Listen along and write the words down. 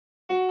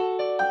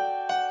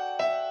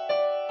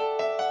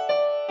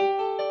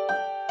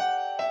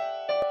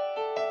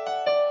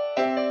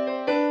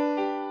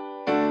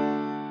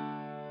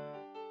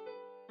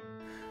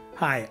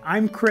Hi,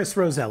 I'm Chris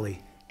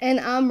Roselli. And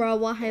I'm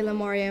Rahwa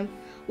Hailemariam.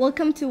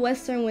 Welcome to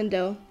Western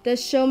Window, the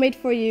show made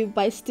for you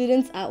by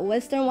students at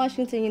Western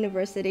Washington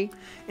University.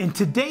 In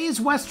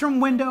today's Western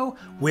Window,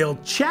 we'll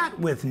chat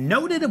with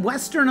noted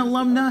Western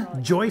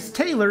alumna Joyce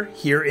Taylor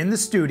here in the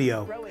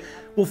studio.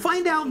 We'll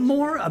find out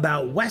more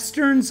about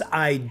Western's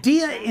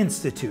Idea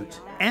Institute,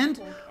 and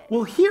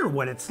we'll hear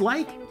what it's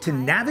like to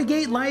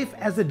navigate life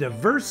as a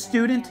diverse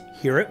student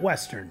here at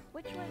Western.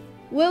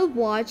 We'll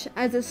watch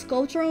as the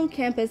sculpture on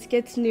campus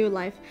gets new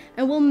life,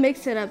 and we'll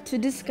mix it up to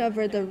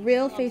discover the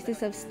real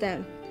faces of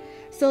STEM.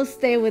 So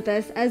stay with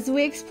us as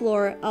we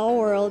explore our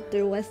world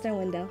through Western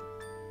Window.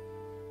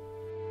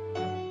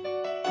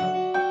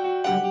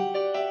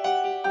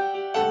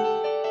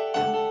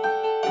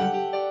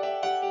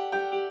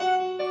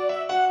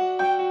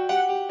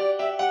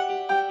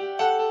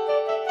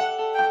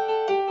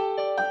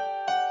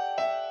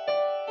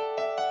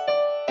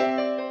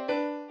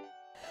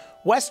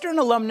 Western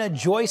alumna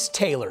Joyce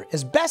Taylor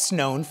is best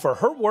known for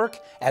her work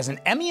as an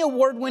Emmy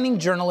Award-winning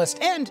journalist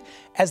and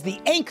as the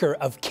anchor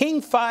of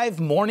King 5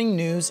 Morning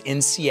News in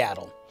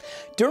Seattle.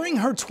 During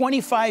her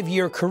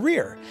 25-year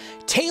career,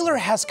 Taylor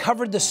has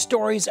covered the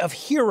stories of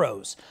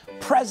heroes,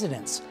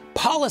 presidents,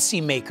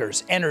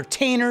 policymakers,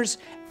 entertainers,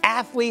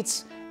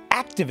 athletes,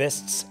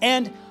 activists,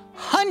 and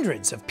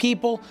hundreds of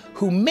people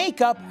who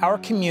make up our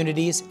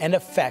communities and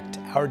affect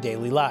our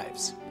daily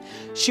lives.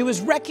 She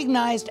was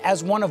recognized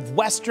as one of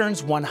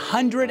Western's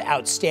 100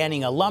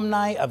 Outstanding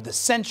Alumni of the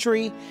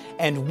Century,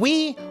 and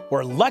we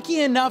were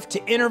lucky enough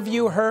to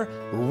interview her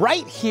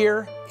right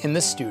here in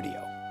the studio.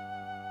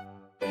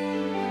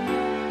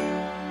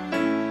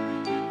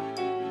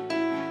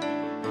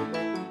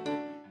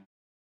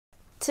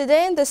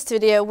 Today in the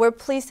studio, we're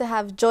pleased to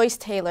have Joyce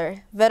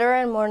Taylor,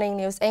 veteran morning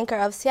news anchor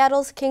of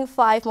Seattle's King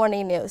 5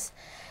 Morning News,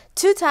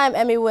 two-time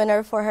Emmy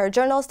winner for her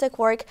journalistic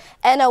work,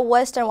 and a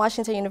Western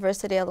Washington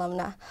University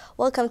alumna.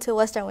 Welcome to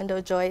Western Window,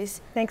 Joyce.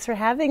 Thanks for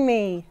having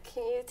me.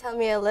 Can you tell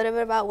me a little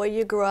bit about where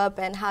you grew up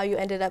and how you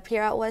ended up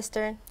here at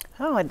Western?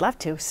 Oh, I'd love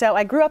to. So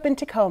I grew up in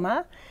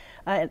Tacoma,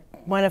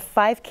 one of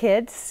 5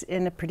 kids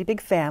in a pretty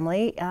big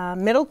family,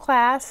 middle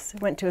class,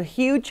 went to a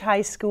huge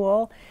high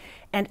school,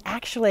 and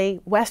actually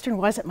Western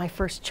wasn't my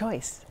first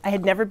choice. I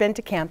had never been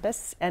to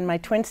campus, and my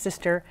twin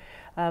sister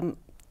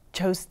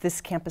chose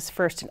this campus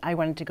first, and I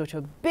wanted to go to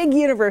a big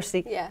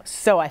university,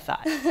 so I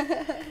thought.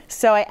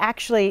 So I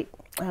actually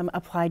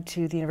applied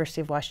to the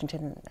University of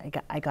Washington.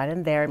 I got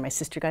in there, and my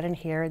sister got in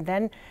here, and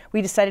then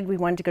we decided we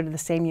wanted to go to the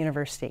same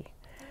university.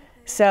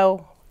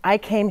 So I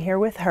came here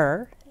with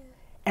her,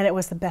 and it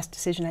was the best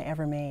decision I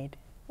ever made.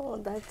 Oh,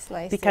 that's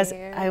nice because to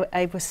hear.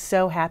 I was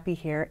so happy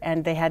here,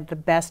 and they had the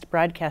best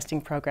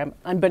broadcasting program,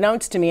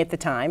 unbeknownst to me at the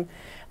time.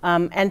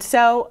 And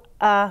so,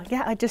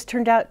 yeah, it just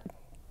turned out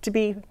to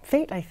be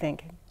fate, I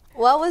think.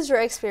 What was your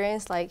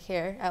experience like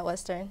here at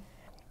Western?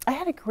 I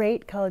had a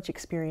great college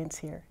experience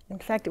here. In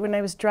fact, when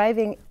I was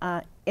driving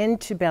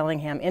into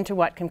Bellingham, into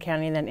Whatcom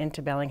County and then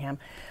into Bellingham,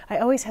 I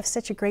always have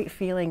such a great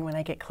feeling when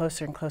I get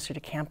closer and closer to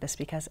campus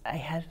because I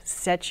had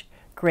such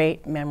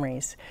great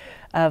memories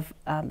of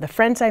the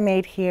friends I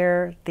made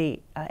here, the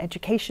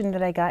education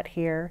that I got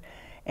here,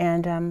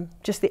 and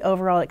just the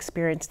overall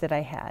experience that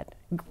I had.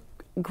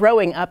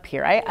 Growing up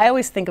here, I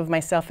always think of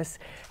myself as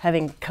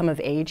having come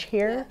of age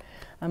here.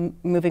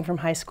 Moving from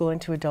high school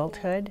into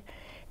adulthood,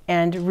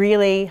 and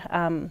really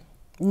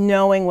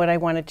knowing what I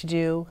wanted to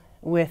do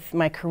with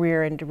my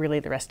career and really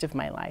the rest of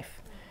my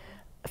life.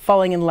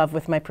 Falling in love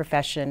with my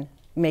profession,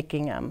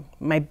 making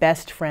my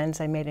best friends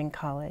I made in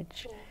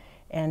college.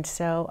 And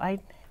so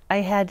I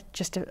had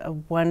just a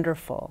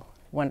wonderful,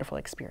 wonderful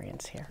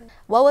experience here.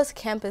 What was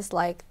campus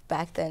like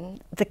back then?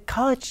 The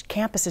college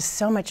campus is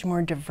so much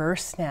more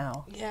diverse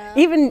now. Yeah.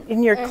 Even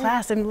in your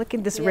class, I'm looking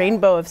at this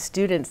rainbow of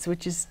students,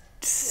 which is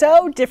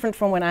so different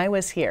from when I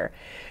was here.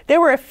 There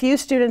were a few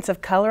students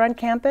of color on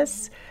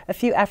campus, a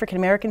few African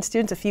American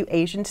students, a few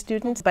Asian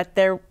students, but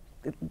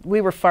we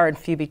were far and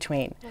few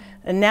between.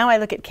 And now I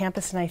look at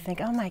campus and I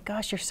think, oh my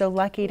gosh, you're so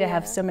lucky to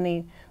have so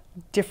many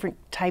different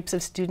types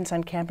of students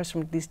on campus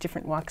from these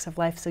different walks of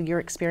life, so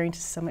your experience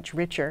is so much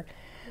richer,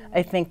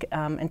 I think,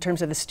 in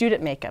terms of the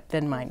student makeup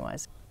than mine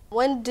was.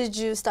 When did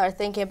you start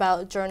thinking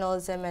about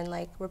journalism and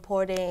like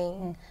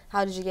reporting?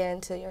 How did you get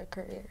into your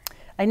career?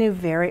 I knew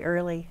very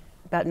early,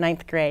 about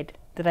 9th grade,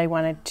 that I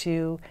wanted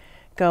to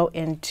go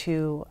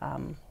into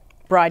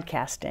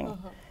broadcasting.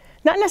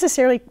 Not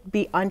necessarily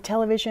be on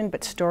television,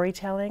 but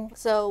storytelling.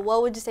 So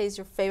what would you say is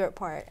your favorite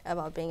part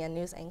about being a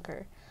news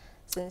anchor,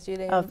 since you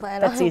didn't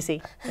plan on it? That's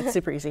easy. That's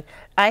super easy.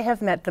 I have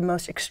met the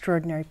most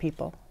extraordinary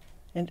people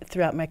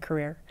throughout my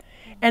career.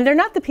 And they're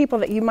not the people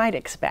that you might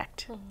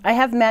expect. I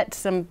have met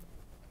some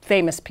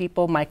famous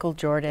people, Michael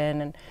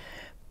Jordan and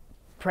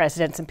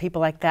presidents and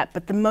people like that,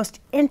 but the most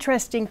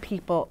interesting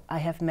people I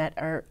have met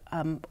are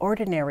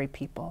ordinary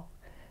people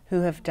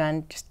who have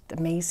done just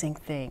amazing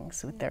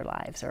things with their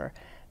lives, or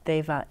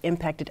they've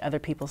impacted other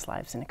people's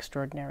lives in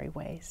extraordinary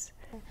ways.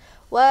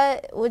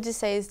 What would you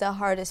say is the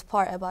hardest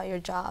part about your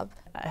job?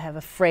 I have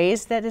a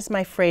phrase that is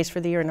my phrase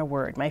for the year in a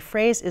word. My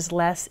phrase is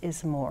less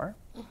is more.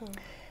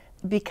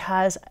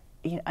 because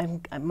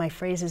my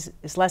phrase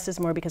is less is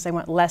more, because I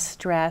want less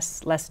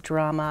stress, less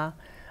drama,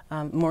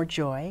 more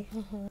joy.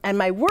 And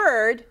my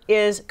word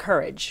is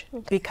courage,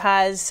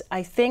 because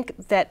I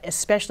think that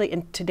especially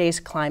in today's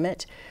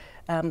climate,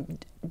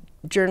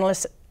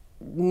 journalists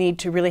need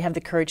to really have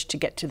the courage to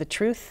get to the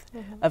truth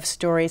of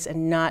stories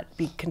and not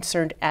be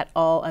concerned at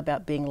all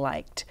about being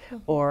liked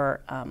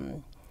or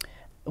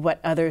what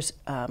others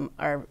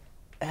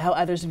how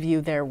others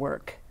view their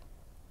work.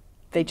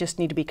 They just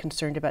need to be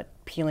concerned about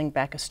peeling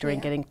back a story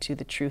and getting to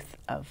the truth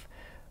of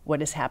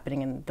what is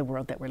happening in the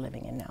world that we're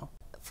living in now.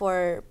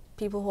 For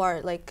people who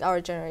are like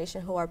our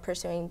generation who are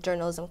pursuing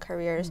journalism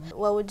careers,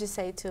 what would you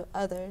say to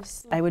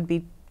others? I would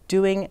be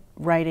doing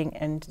writing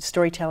and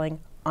storytelling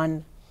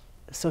on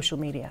social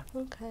media.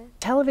 Okay.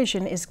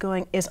 Television is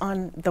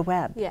on the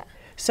web. Yeah.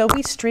 So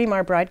we stream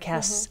our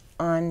broadcasts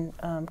on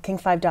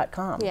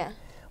king5.com. Yeah.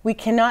 We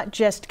cannot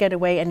just get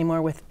away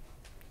anymore with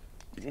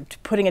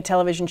putting a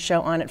television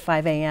show on at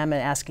 5 a.m.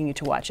 and asking you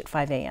to watch at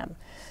 5 a.m.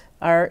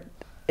 Our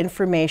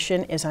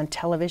information is on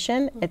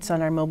television, it's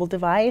on our mobile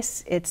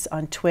device, it's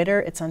on Twitter,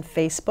 it's on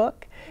Facebook,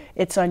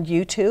 it's on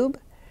YouTube.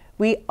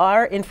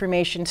 Our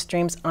information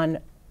streams on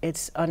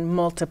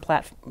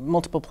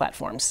multiple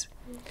platforms.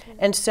 Okay.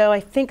 And so I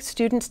think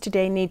students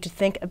today need to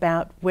think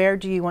about, where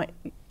do you want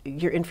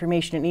your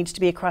information? It needs to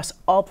be across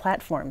all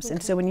platforms. Okay.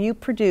 And so when you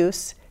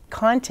produce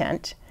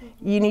content,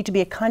 you need to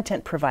be a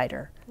content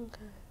provider.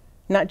 Okay.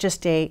 Not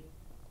just a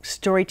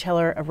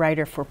storyteller, a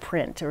writer for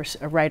print, or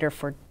a writer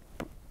for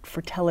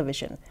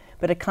television,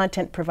 but a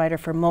content provider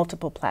for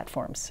multiple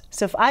platforms.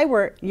 So if I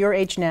were your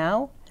age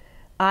now,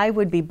 I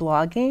would be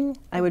blogging,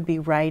 I would be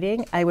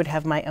writing, I would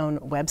have my own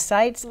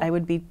websites, I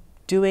would be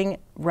doing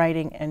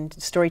writing and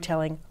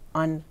storytelling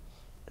on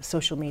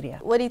social media.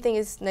 What do you think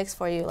is next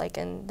for you, like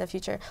in the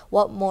future?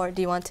 What more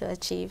do you want to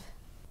achieve?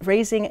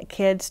 Raising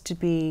kids to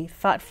be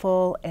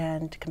thoughtful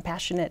and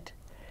compassionate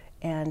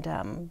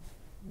and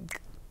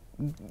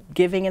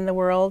giving in the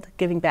world,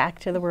 giving back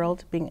to the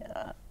world,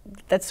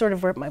 that's sort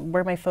of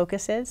where my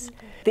focus is.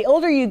 Okay. The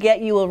older you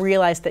get, you will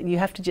realize that you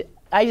have to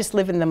I just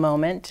live in the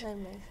moment.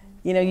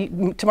 You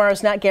know,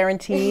 tomorrow's not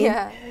guaranteed.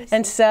 Yeah,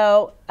 and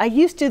so I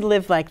used to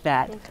live like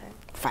that. Okay.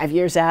 5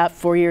 years out,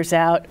 4 years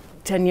out,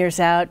 10 years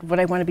out, what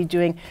I want to be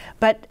doing.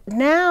 But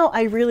now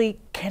I really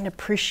can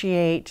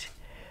appreciate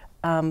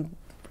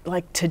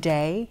like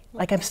today.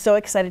 Like, I'm so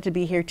excited to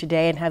be here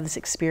today and have this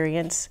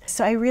experience.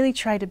 So I really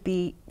try to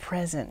be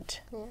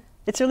present. Yeah.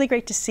 It's really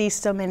great to see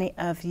so many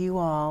of you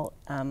all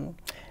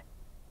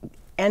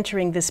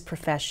entering this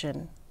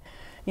profession.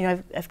 You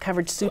know, I've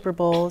covered Super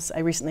Bowls. I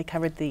recently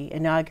covered the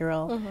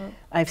inaugural.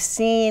 I've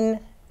seen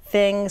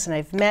things and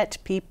I've met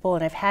people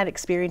and I've had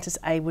experiences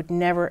I would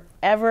never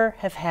ever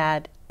have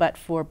had but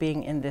for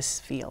being in this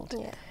field.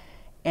 Yeah.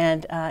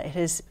 And it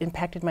has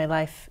impacted my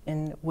life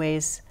in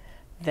ways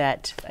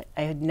that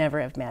I would never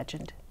have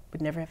imagined.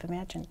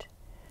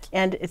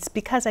 And it's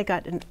because I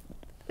got an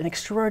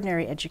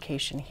extraordinary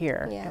education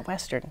here at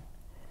Western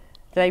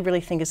that I really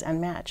think is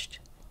unmatched.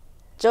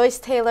 Joyce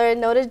Taylor,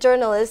 noted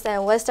journalist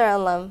and Western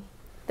alum.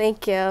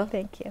 Thank you.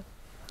 Thank you.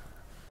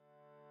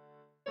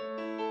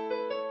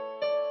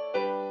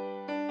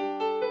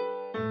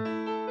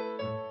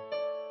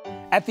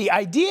 At the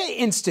Idea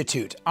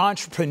Institute,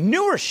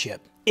 entrepreneurship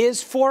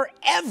is for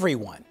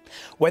everyone.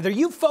 Whether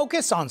you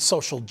focus on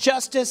social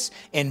justice,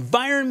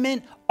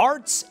 environment,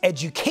 arts,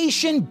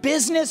 education,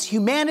 business,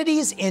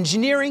 humanities,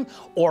 engineering,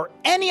 or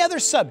any other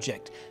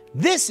subject,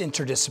 this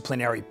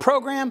interdisciplinary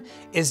program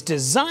is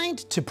designed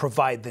to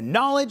provide the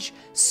knowledge,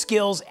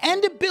 skills,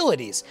 and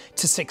abilities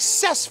to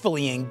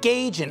successfully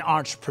engage in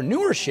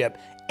entrepreneurship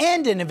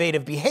and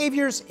innovative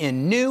behaviors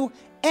in new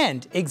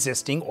and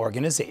existing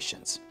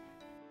organizations.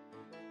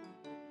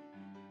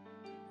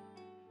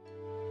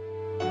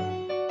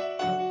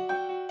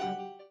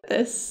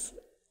 This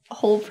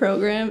whole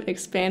program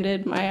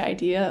expanded my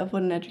idea of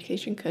what an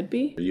education could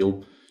be.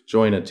 You'll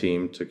join a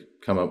team to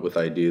come up with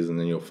ideas, and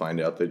then you'll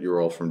find out that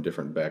you're all from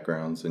different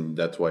backgrounds, and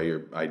that's why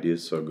your idea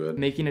is so good.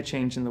 Making a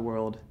change in the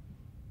world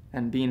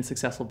and being a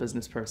successful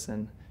business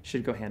person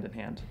should go hand in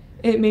hand.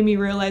 It made me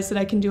realize that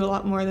I can do a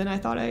lot more than I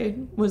thought I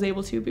was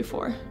able to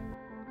before.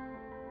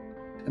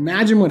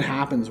 Imagine what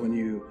happens when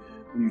you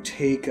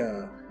take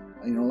an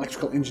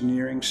electrical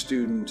engineering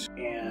student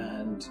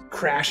and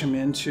crash him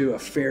into a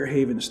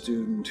Fairhaven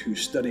student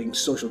who's studying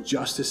social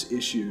justice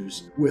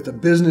issues with a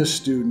business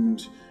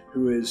student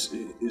who is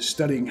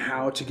studying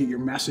how to get your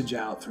message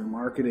out through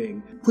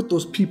marketing. Put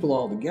those people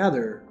all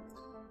together,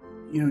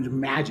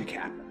 magic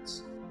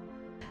happens.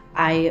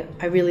 I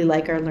really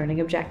like our learning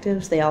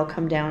objectives. They all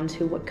come down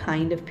to what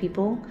kind of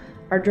people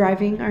are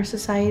driving our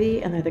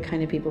society, and they're the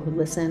kind of people who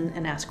listen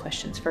and ask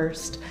questions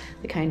first,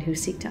 the kind who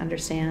seek to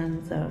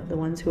understand, the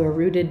ones who are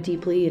rooted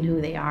deeply in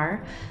who they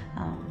are.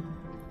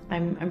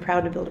 I'm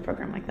proud to build a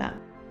program like that.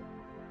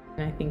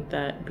 I think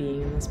that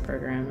being in this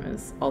program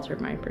has altered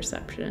my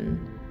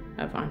perception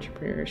of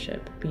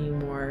entrepreneurship, being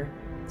more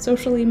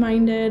socially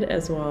minded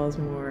as well as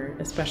more,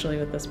 especially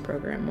with this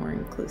program, more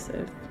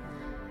inclusive.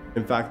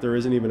 In fact, there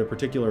isn't even a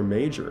particular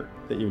major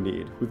that you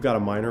need. We've got a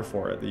minor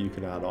for it that you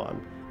can add on.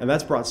 And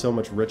that's brought so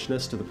much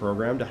richness to the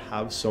program to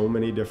have so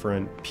many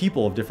different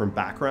people of different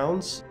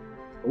backgrounds.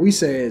 What we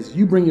say is,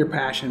 you bring your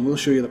passion, we'll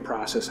show you the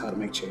process how to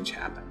make change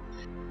happen.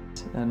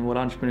 And what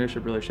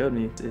entrepreneurship really showed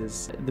me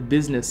is the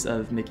business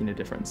of making a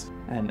difference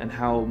and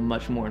how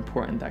much more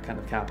important that kind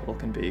of capital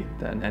can be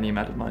than any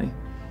amount of money.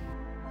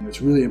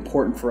 It's really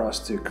important for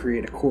us to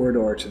create a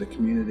corridor to the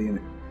community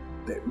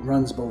that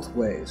runs both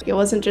ways. It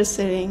wasn't just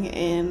sitting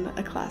in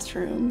a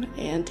classroom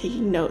and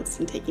taking notes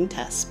and taking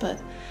tests,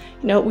 but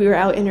we were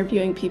out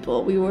interviewing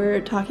people. We were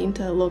talking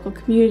to local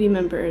community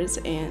members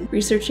and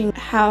researching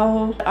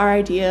how our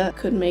idea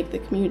could make the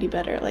community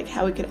better, like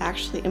how we could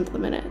actually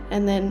implement it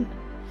and then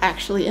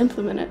actually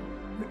implement it.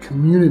 The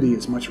community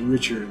is much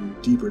richer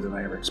and deeper than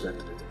I ever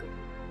expected it to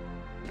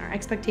be. Our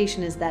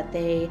expectation is that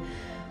they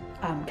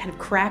kind of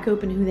crack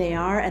open who they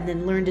are and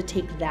then learn to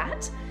take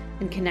that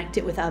and connect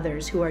it with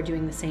others who are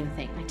doing the same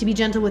thing. Like to be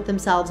gentle with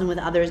themselves and with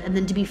others, and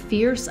then to be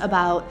fierce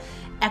about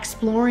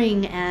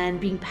exploring and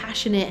being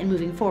passionate and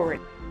moving forward.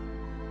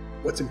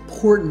 What's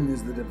important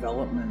is the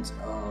development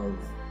of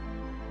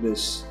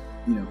this,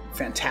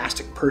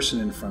 fantastic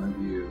person in front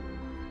of you.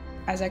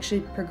 As I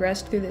actually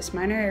progressed through this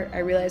minor, I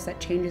realized that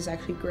change is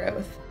actually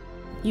growth.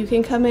 You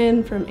can come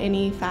in from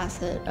any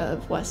facet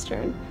of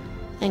Western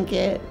and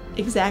get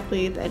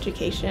exactly the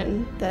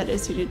education that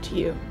is suited to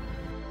you.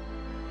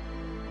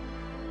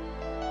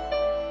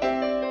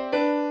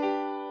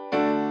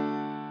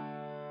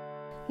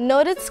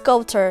 Noted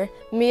sculptor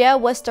Mia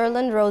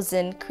Westerlund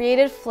Roosen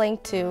created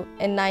Flank 2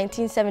 in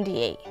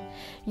 1978.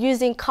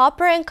 Using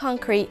copper and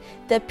concrete,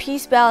 the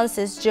piece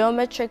balances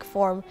geometric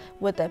form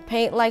with the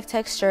paint-like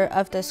texture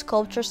of the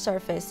sculpture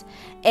surface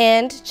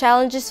and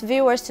challenges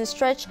viewers to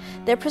stretch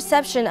their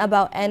perception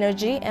about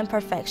energy and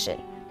perfection.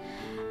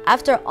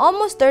 After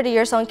almost 30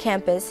 years on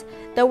campus,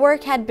 the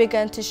work had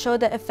begun to show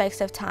the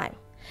effects of time.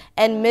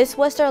 And Miss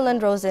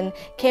Westerlund Roosen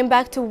came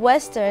back to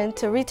Western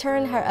to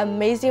return her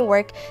amazing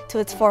work to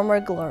its former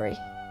glory.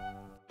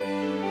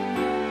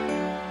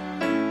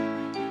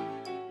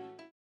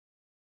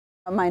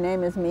 My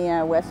name is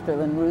Mia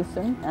Westerlund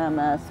Roosen. I'm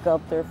a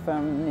sculptor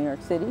from New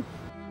York City.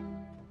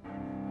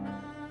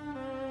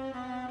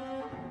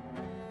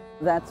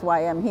 That's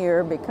why I'm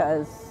here,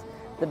 because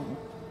the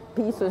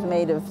piece was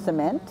made of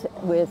cement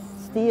with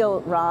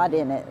steel rod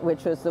in it,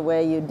 which was the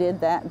way you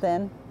did that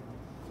then.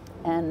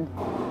 And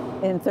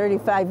in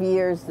 35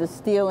 years, the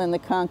steel and the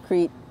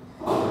concrete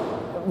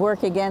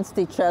work against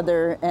each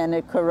other, and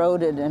it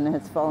corroded and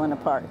it's fallen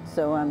apart.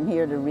 So I'm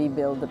here to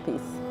rebuild the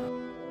piece.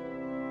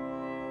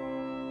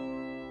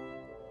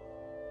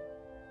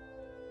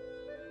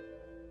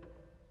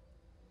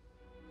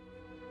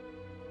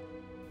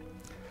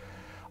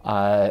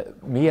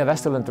 Mia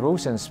Westerlund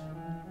Roosen's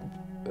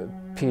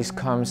piece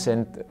comes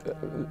in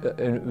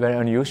a very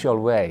unusual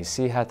way.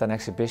 She had an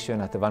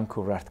exhibition at the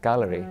Vancouver Art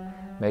Gallery,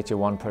 major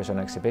one-person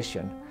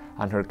exhibition,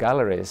 and her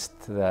gallerist,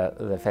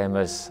 the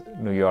famous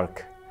New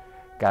York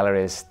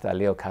gallerist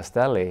Leo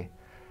Castelli,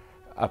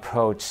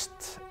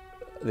 approached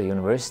the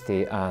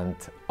university and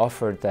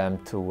offered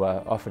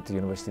the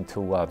university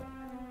to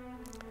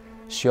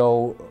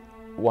show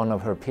one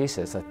of her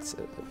pieces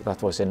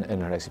that was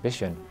in her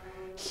exhibition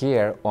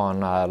here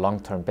on a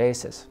long-term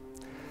basis.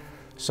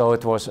 So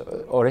it was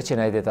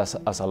originated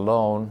as a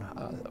loan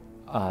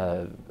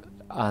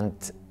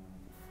and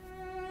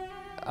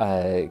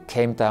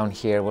came down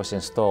here, was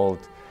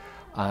installed,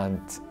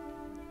 and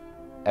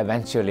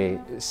eventually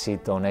she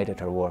donated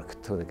her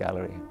work to the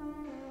gallery.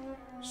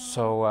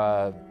 So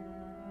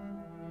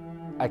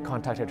I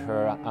contacted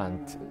her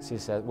and she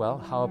said, well,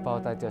 how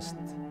about I just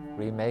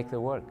remake the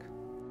work?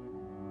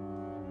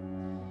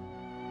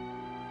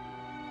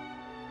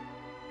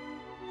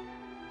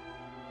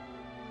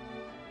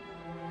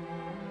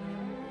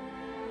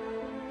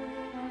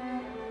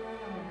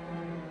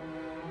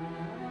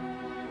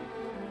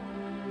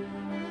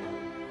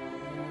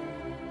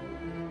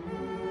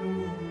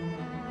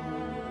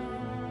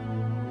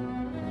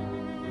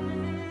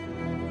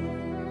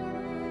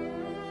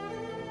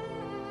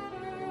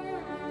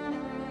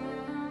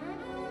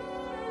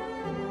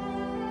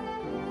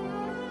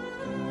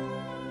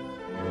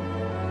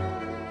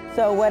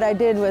 So what I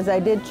did was I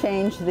did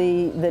change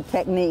the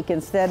technique.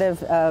 Instead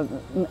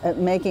of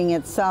making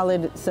it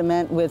solid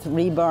cement with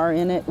rebar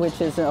in it,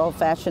 which is an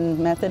old-fashioned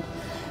method,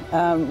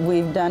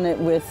 we've done it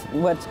with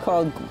what's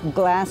called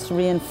glass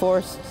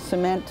reinforced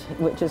cement,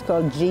 which is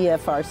called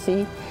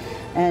GFRC.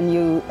 And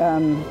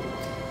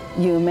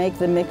you make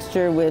the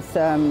mixture with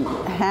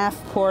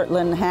half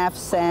Portland, half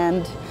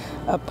sand,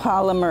 a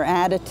polymer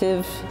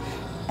additive,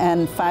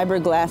 and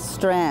fiberglass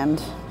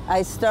strand.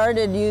 I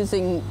started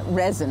using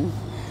resin,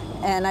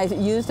 and I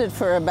used it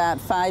for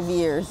about 5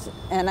 years,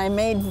 and I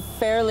made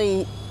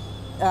fairly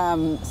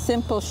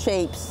simple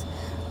shapes,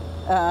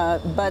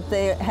 but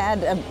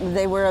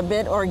they were a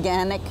bit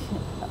organic,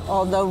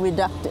 although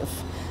reductive.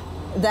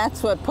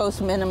 That's what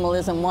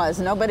post-minimalism was.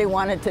 Nobody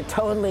wanted to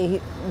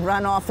totally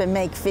run off and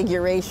make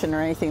figuration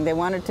or anything. They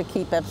wanted to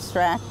keep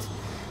abstract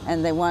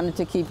and they wanted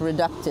to keep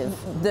reductive.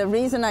 The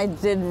reason I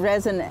did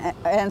resin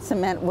and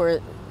cement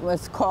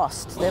was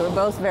cost. They were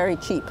both very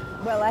cheap.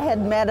 Well, I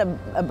had met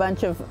a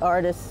bunch of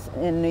artists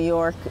in New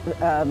York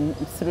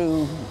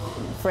through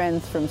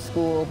friends from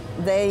school.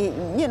 They,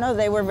 you know,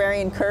 they were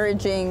very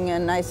encouraging,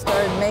 and I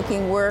started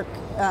making work.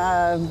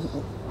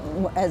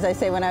 As I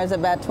say, when I was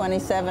about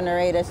 27 or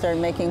 8, I started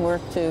making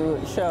work to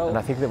show. And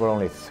I think there were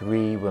only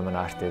 3 women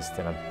artists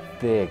in a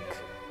big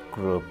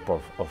group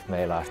of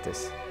male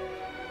artists.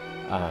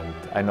 And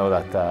I know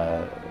that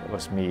it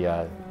was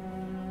Mia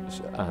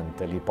and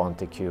Lee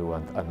Ponticue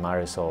and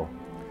Marisol.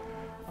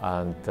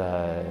 And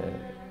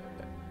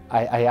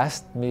I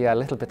asked Mia a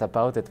little bit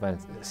about it when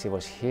she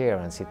was here,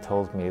 and she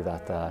told me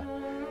that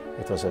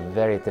it was a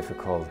very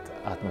difficult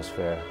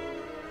atmosphere,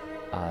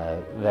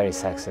 very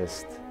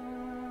sexist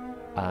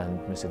and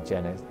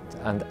misogynist,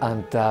 and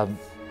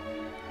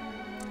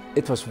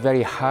it was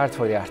very hard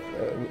for the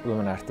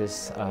women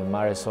artists.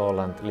 Marisol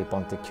and Lee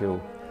Ponticue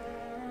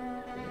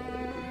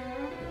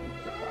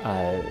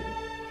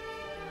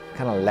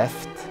kind of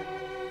left.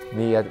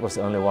 Mia was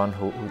the only one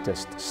who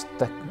just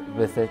stuck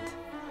with it.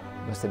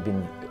 Must have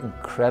been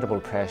incredible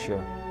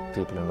pressure.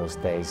 People in those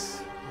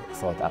days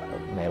thought that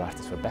male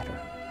artists were better.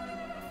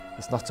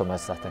 It's not so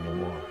much that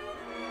anymore.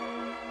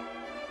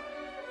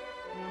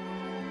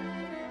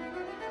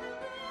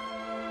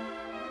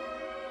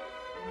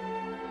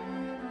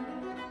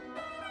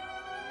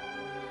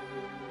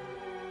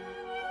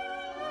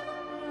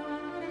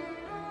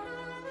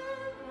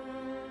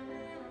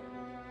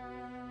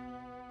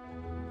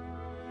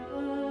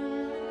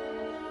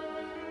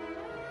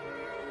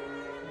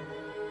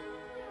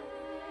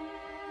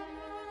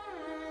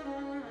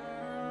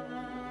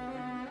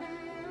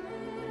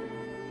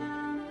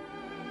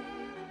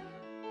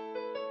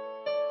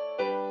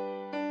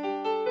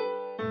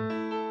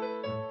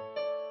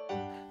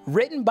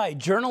 Written by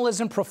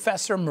journalism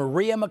professor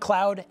Maria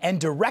McLeod and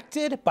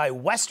directed by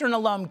Western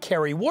alum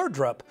Carrie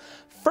Wardrop,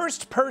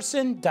 First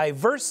Person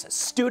Diverse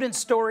Student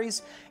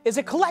Stories is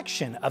a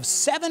collection of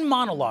 7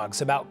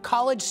 monologues about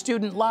college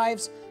student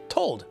lives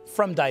told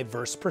from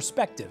diverse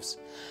perspectives.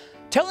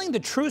 Telling the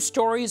true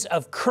stories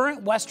of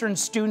current Western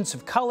students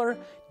of color,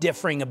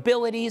 differing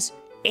abilities,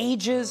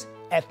 ages,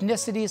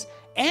 ethnicities,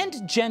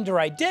 and gender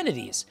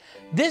identities,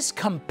 this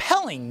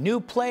compelling new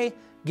play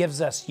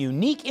gives us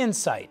unique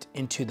insight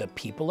into the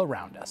people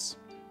around us.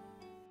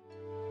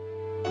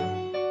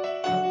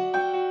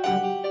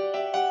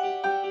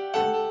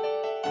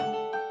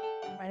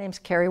 My name's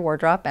Carrie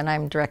Wardrop, and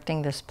I'm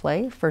directing this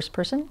play, First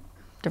Person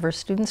Diverse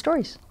Student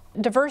Stories.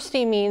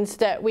 Diversity means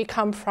that we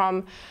come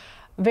from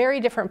very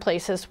different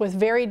places with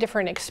very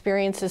different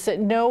experiences,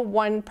 that no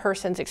one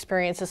person's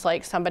experience is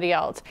like somebody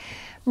else.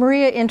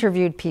 Maria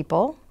interviewed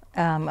people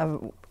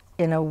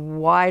in a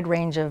wide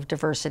range of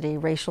diversity,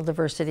 racial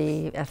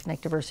diversity,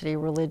 ethnic diversity,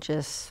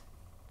 religious,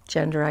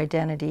 gender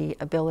identity,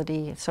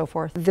 ability, and so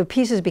forth. The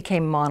pieces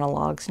became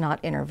monologues, not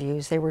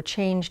interviews. They were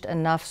changed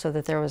enough so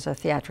that there was a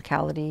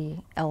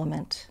theatricality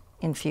element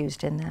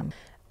infused in them.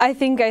 I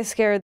think I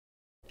scared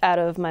out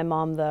of my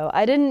mom, though.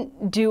 I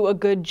didn't do a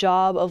good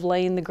job of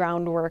laying the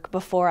groundwork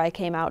before I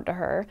came out to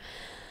her.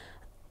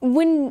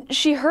 When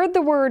she heard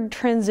the word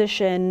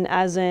transition,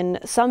 as in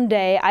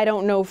someday, I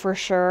don't know for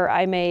sure,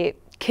 I may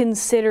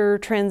consider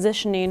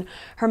transitioning,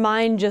 her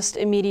mind just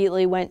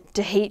immediately went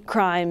to hate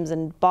crimes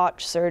and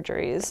botched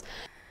surgeries.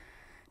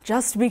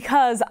 Just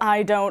because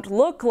I don't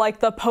look like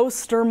the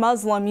poster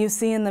Muslim you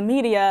see in the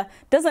media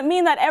doesn't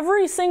mean that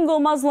every single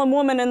Muslim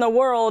woman in the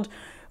world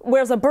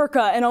wears a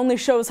burqa and only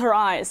shows her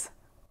eyes.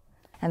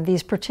 And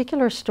these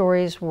particular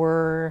stories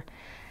were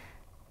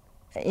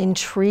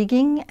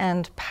intriguing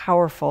and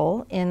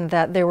powerful in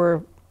that there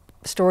were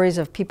stories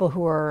of people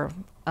who are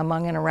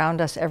among and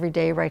around us every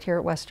day right here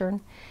at Western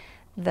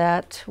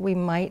that we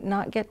might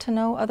not get to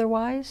know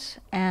otherwise,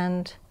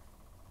 and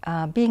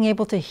being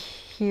able to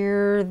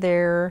hear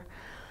their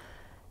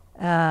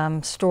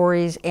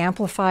stories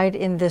amplified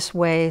in this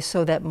way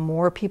so that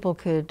more people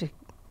could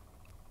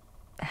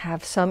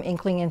have some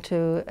inkling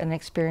into an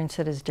experience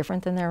that is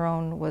different than their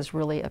own was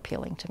really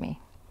appealing to me.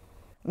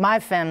 My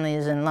family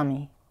is in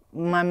Lummi.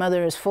 My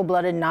mother is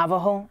full-blooded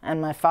Navajo, and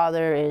my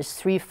father is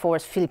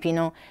 3/4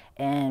 Filipino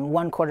and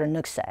 1/4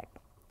 Nooksack.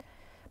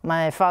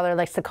 My father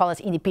likes to call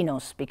us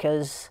Inipinos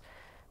because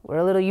we're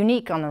a little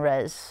unique on the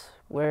res.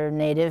 We're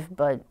native,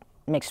 but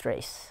mixed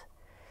race.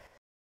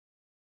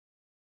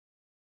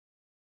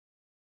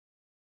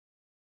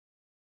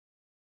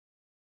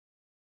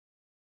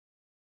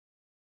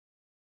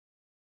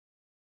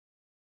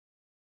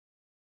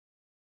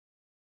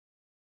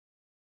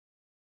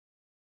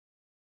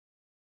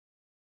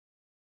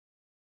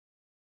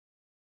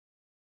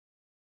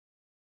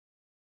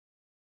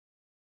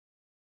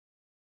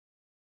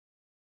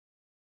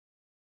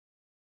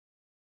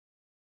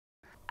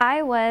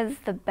 I was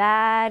the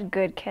bad,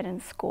 good kid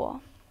in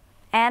school,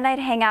 and I'd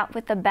hang out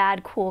with the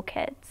bad, cool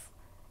kids.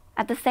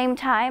 At the same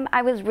time,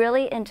 I was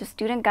really into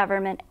student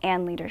government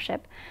and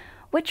leadership,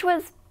 which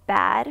was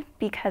bad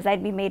because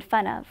I'd be made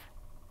fun of.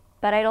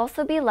 But I'd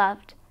also be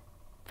loved,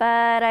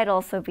 but I'd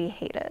also be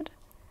hated.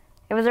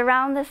 It was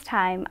around this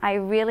time I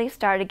really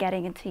started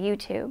getting into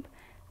YouTube.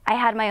 I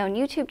had my own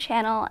YouTube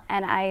channel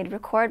and I'd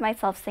record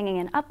myself singing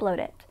and upload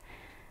it.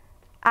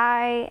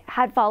 I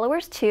had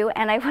followers too,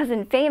 and I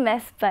wasn't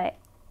famous, but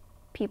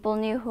people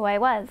knew who I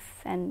was,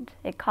 and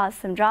it caused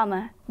some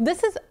drama.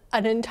 This is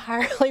an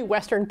entirely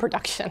Western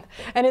production,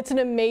 and it's an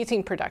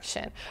amazing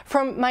production.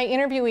 From my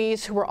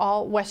interviewees, who were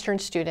all Western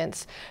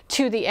students,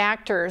 to the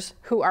actors,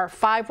 who are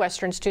 5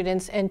 Western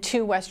students and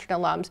 2 Western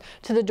alums,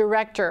 to the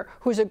director,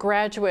 who's a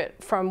graduate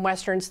from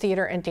Western's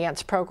theater and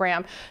dance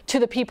program, to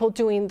the people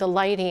doing the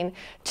lighting,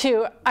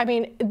 to, I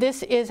mean,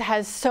 this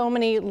has so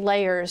many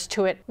layers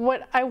to it.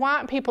 What I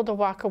want people to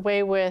walk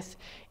away with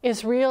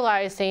is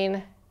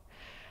realizing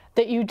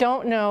that you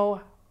don't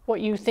know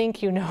what you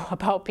think you know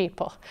about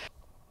people.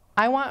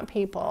 I want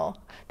people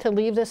to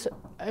leave this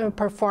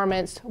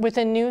performance with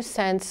a new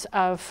sense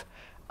of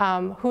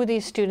who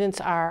these students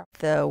are.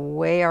 The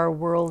way our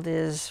world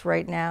is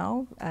right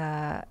now,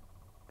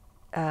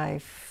 I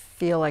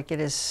feel like it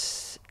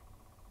is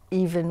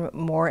even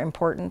more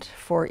important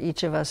for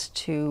each of us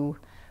to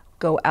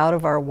go out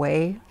of our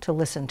way to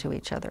listen to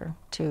each other,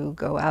 to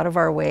go out of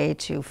our way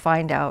to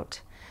find out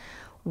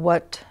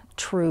what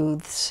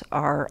truths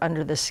are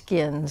under the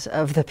skins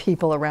of the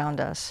people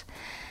around us,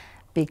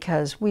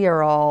 because we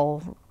are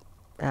all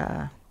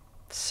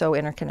so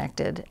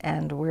interconnected,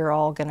 and we're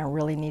all going to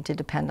really need to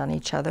depend on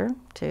each other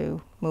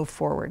to move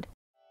forward.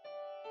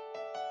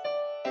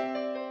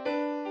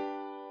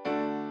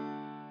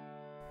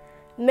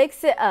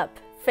 Mix It Up!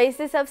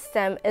 Faces of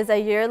STEM is a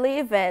yearly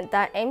event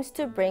that aims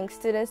to bring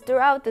students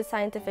throughout the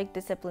scientific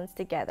disciplines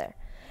together.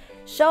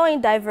 Showing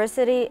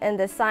diversity in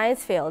the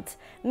science fields,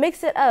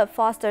 Mix It Up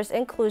fosters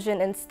inclusion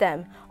in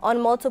STEM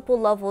on multiple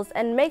levels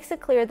and makes it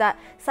clear that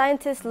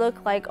scientists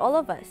look like all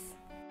of us.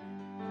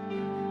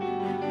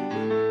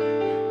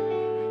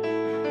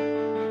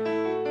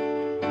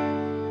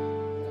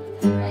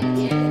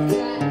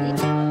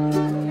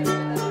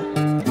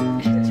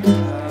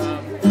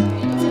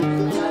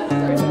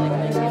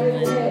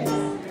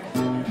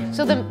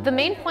 So the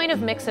main point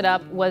of Mix It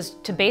Up was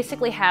to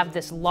basically have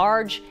this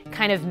large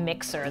kind of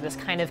mixer, this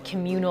kind of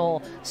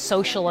communal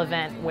social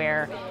event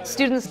where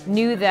students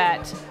knew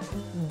that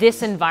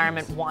this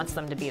environment wants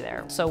them to be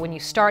there. So when you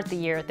start the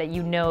year, that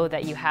you know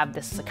that you have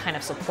this kind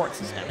of support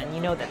system, and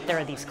you know that there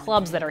are these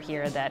clubs that are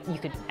here that you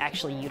could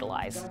actually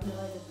utilize.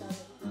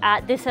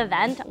 At this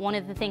event, one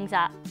of the things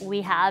that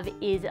we have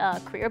is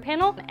a career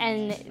panel,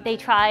 and they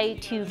try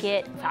to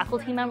get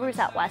faculty members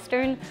at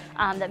Western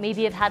that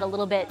maybe have had a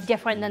little bit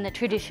different than the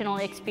traditional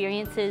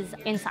experiences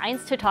in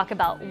science to talk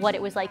about what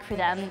it was like for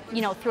them,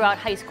 you know, throughout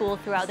high school,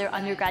 throughout their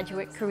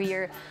undergraduate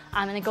career,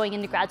 and then going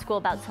into grad school,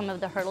 about some of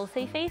the hurdles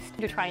they faced,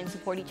 to try and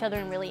support each other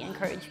and really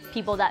encourage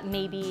people that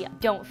maybe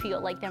don't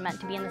feel like they're meant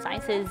to be in the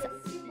sciences.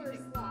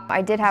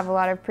 I did have a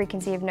lot of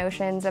preconceived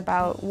notions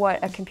about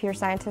what a computer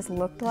scientist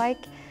looked like.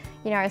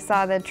 You know, I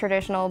saw the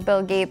traditional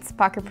Bill Gates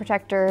pocket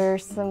protector,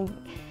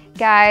 some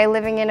guy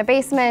living in a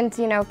basement,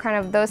 you know, kind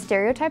of those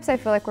stereotypes I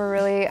feel like were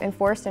really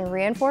enforced and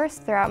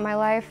reinforced throughout my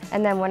life.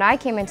 And then when I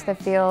came into the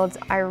field,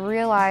 I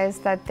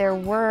realized that there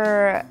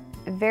were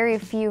very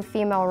few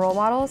female role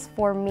models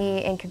for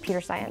me in computer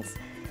science.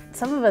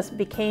 Some of us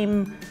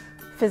became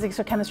physics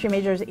or chemistry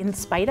majors in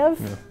spite of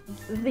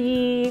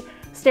the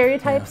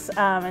stereotypes.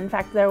 In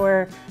fact, there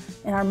were,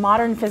 in our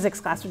modern physics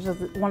class, which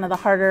is one of the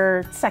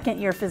harder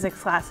second-year physics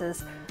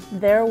classes,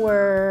 there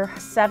were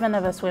 7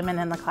 of us women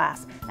in the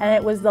class, and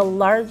it was the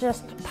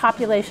largest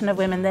population of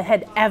women that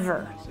had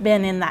ever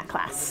been in that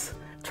class.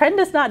 Trend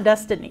is not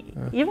destiny.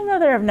 Even though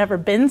there have never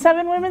been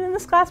 7 women in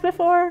this class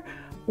before,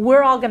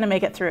 we're all gonna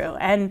make it through.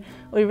 And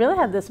we really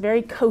had this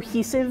very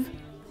cohesive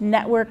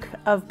network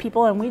of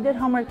people, and we did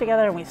homework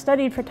together, and we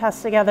studied for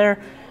tests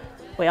together.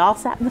 We all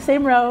sat in the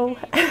same row.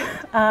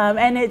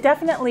 And it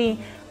definitely,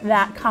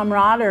 that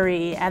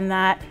camaraderie and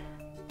that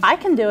I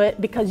can do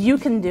it because you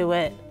can do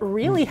it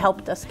really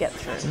helped us get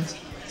through.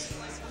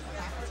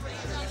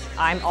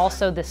 I'm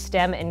also the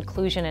STEM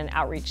inclusion and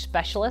outreach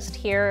specialist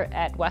here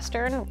at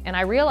Western, and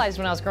I realized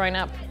when I was growing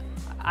up,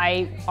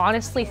 I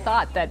honestly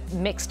thought that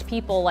mixed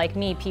people like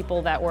me,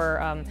 people that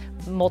were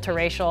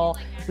multiracial,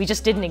 we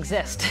just didn't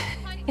exist,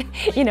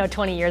 you know,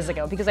 20 years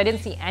ago, because I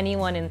didn't see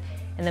anyone in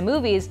the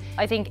movies.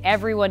 I think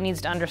everyone needs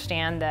to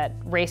understand that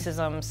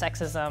racism,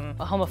 sexism,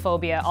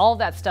 homophobia, all of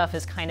that stuff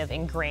is kind of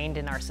ingrained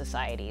in our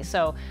society.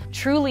 So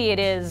truly it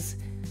is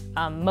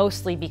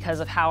mostly because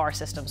of how our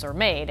systems are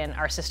made, and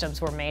our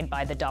systems were made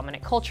by the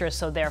dominant culture,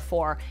 so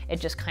therefore it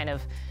just kind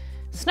of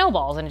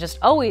snowballs and just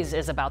always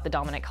is about the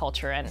dominant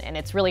culture, and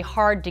it's really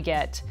hard to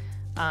get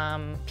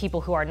people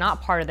who are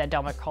not part of that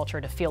dominant culture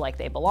to feel like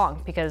they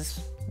belong,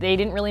 because they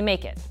didn't really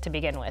make it to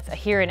begin with,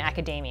 here in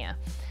academia.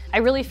 I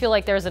really feel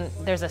like there's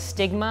a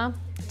stigma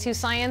to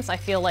science. I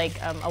feel like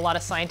a lot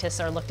of scientists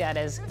are looked at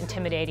as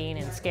intimidating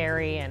and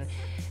scary, and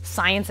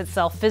science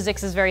itself,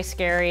 physics is very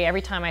scary.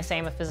 Every time I say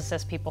I'm a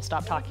physicist, people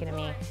stop talking to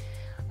me.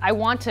 I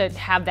want to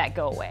have that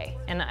go away,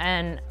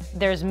 and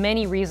there's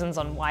many reasons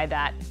on why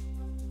that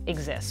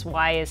exists.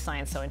 Why is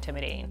science so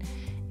intimidating?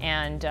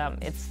 And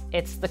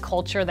it's the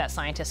culture that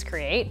scientists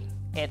create,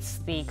 It's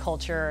the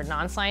culture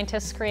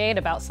non-scientists create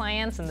about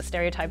science and the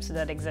stereotypes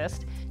that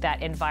exist,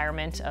 that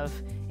environment of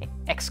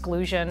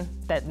exclusion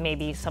that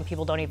maybe some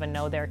people don't even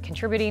know they're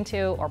contributing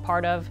to or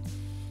part of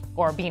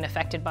or being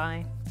affected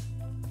by.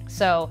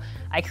 So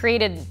I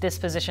created this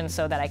position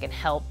so that I can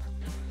help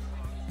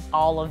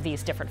all of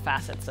these different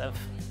facets of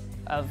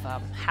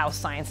how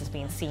science is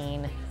being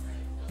seen,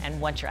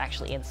 and once you're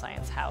actually in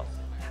science, how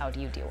do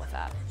you deal with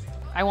that?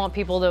 I want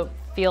people to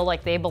feel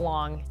like they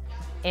belong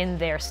in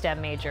their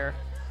STEM major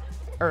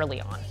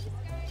early on.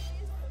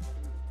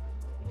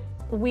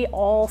 We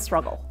all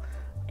struggle.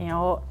 You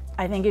know,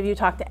 I think if you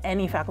talk to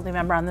any faculty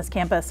member on this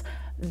campus,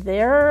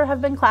 there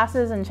have been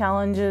classes and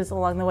challenges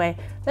along the way.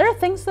 There are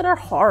things that are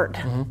hard.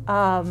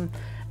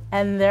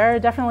 And there are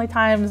definitely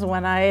times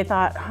when I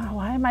thought, oh,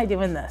 why am I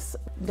doing this?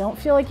 Don't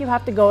feel like you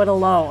have to go it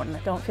alone.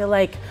 Don't feel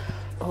like,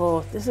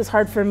 oh, this is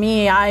hard for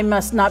me, I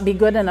must not be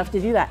good enough to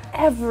do that.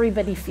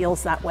 Everybody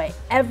feels that way.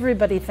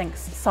 Everybody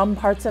thinks some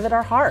parts of it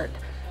are hard.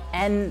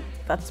 And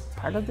that's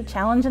part of the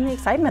challenge and the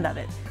excitement of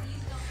it.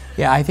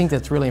 Yeah, I think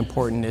that's really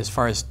important as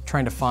far as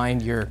trying to find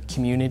your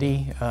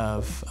community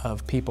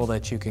of people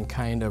that you can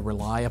kind of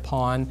rely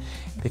upon.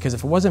 Because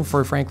if it wasn't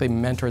for, frankly,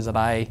 mentors that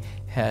I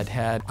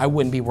had, I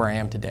wouldn't be where I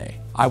am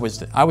today. I was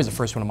the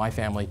first one in my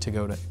family to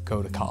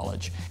go to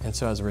college. And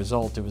so as a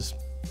result, it was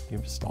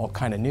all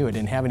kind of new. I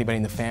didn't have anybody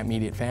in the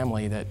immediate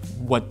family that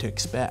what to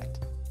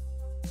expect.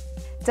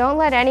 Don't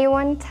let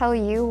anyone tell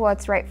you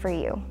what's right for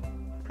you.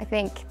 I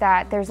think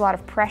that there's a lot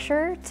of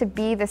pressure to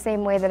be the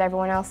same way that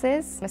everyone else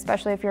is,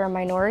 especially if you're a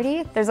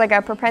minority. There's like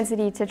a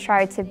propensity to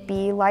try to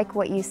be like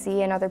what you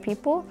see in other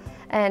people.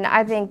 And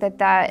I think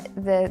that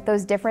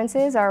those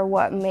differences are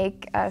what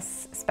make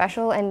us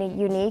special and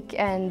unique,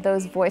 and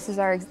those voices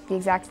are the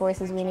exact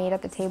voices we need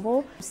at the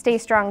table. Stay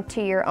strong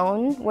to your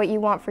own, what you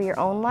want for your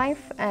own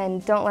life,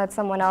 and don't let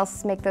someone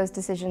else make those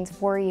decisions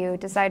for you.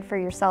 Decide for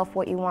yourself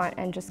what you want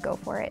and just go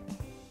for it.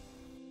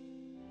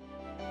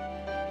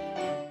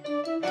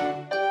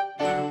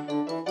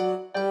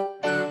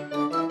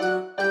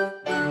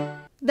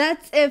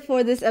 That's it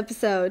for this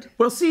episode.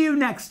 We'll see you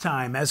next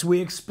time as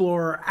we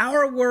explore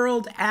our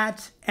world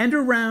at and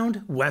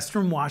around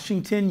Western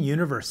Washington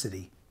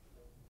University.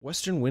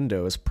 Western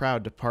Window is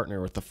proud to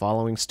partner with the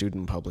following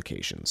student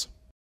publications.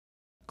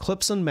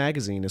 Clipson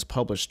Magazine is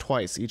published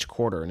twice each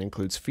quarter and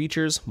includes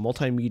features,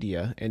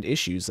 multimedia, and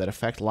issues that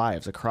affect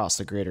lives across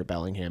the greater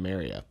Bellingham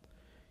area.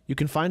 You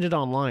can find it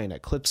online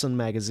at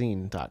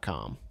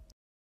clipsonmagazine.com.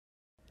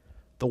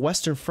 The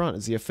Western Front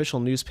is the official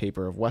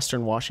newspaper of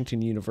Western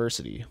Washington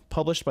University,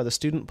 published by the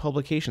Student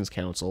Publications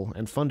Council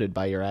and funded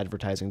by your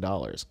advertising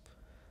dollars.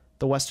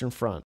 The Western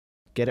Front.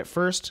 Get it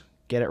first,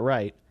 get it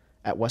right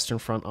at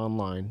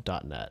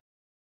westernfrontonline.net.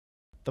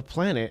 The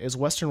Planet is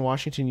Western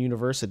Washington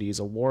University's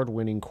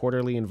award-winning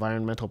quarterly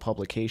environmental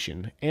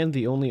publication and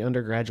the only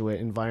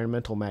undergraduate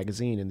environmental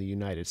magazine in the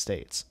United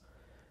States.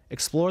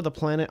 Explore The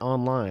Planet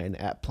online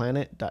at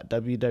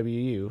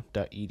planet.wwu.edu.